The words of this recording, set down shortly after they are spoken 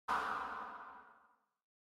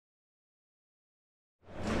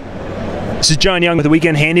This is John Young with the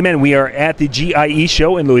Weekend Handyman. We are at the GIE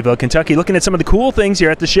show in Louisville, Kentucky, looking at some of the cool things here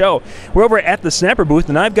at the show. We're over at the Snapper booth,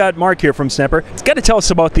 and I've got Mark here from Snapper. He's got to tell us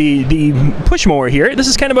about the push mower here. This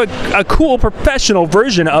is kind of a cool professional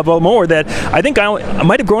version of a mower that I think I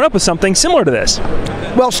might have grown up with something similar to this.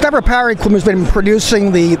 Well, Snapper Power Equipment has been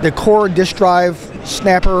producing the core disc drive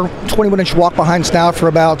Snapper 21-inch walk-behinds now for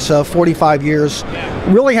about 45 years.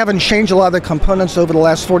 Really haven't changed a lot of the components over the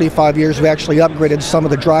last 45 years. We actually upgraded some of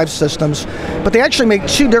the drive systems. But they actually make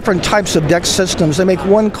two different types of deck systems. They make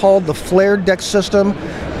one called the flared deck system,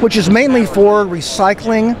 which is mainly for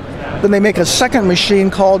recycling. Then they make a second machine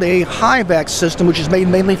called a high vac system, which is made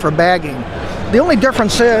mainly for bagging. The only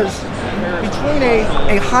difference is between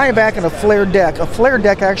a high vac and a flared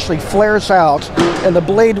deck actually flares out and the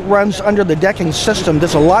blade runs under the decking system.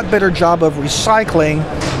 Does a lot better job of recycling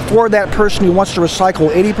for that person who wants to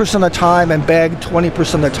recycle 80% of the time and bag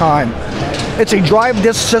 20% of the time. It's a drive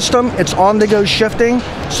disc system. It's on-the-go shifting,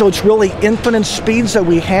 so it's really infinite speeds that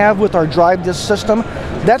we have with our drive disc system.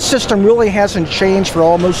 That system really hasn't changed for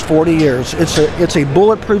almost 40 years. It's a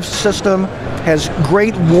bulletproof system, has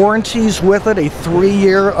great warranties with it, a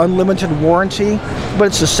 3-year unlimited warranty, but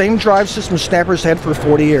it's the same drive system Snapper's had for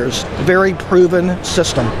 40 years. Very proven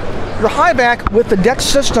system. The high vac with the deck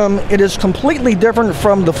system, it is completely different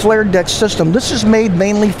from the flared deck system. This is made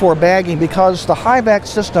mainly for bagging because the high vac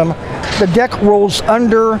system, the deck rolls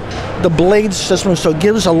under the blade system, so it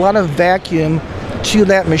gives a lot of vacuum to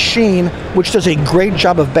that machine, which does a great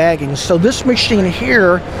job of bagging. So this machine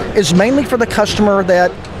here is mainly for the customer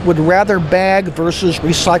that would rather bag versus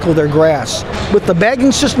recycle their grass. With the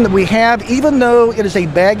bagging system that we have, even though it is a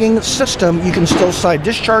bagging system, you can still side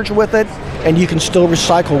discharge with it and you can still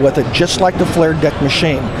recycle with it, just like the flared deck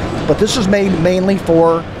machine. But this is made mainly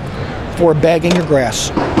for bagging your grass.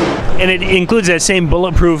 And it includes that same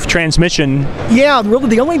bulletproof transmission. Yeah, really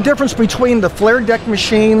the only difference between the flared deck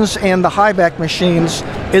machines and the high vac machines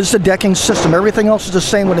is the decking system. Everything else is the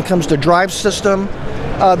same when it comes to drive system.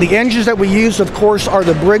 The engines that we use, of course, are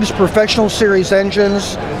the Briggs Professional Series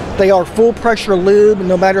engines. They are full pressure lube.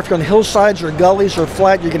 No matter if you're on hillsides or gullies or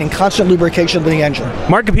flat, you're getting constant lubrication of the engine.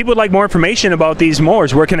 Mark, if people would like more information about these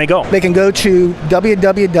mowers, where can they go? They can go to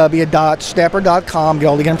www.snapper.com, get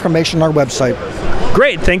all the information on our website.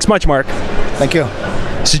 Great. Thanks much, Mark. Thank you.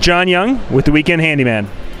 This is John Young with the Weekend Handyman.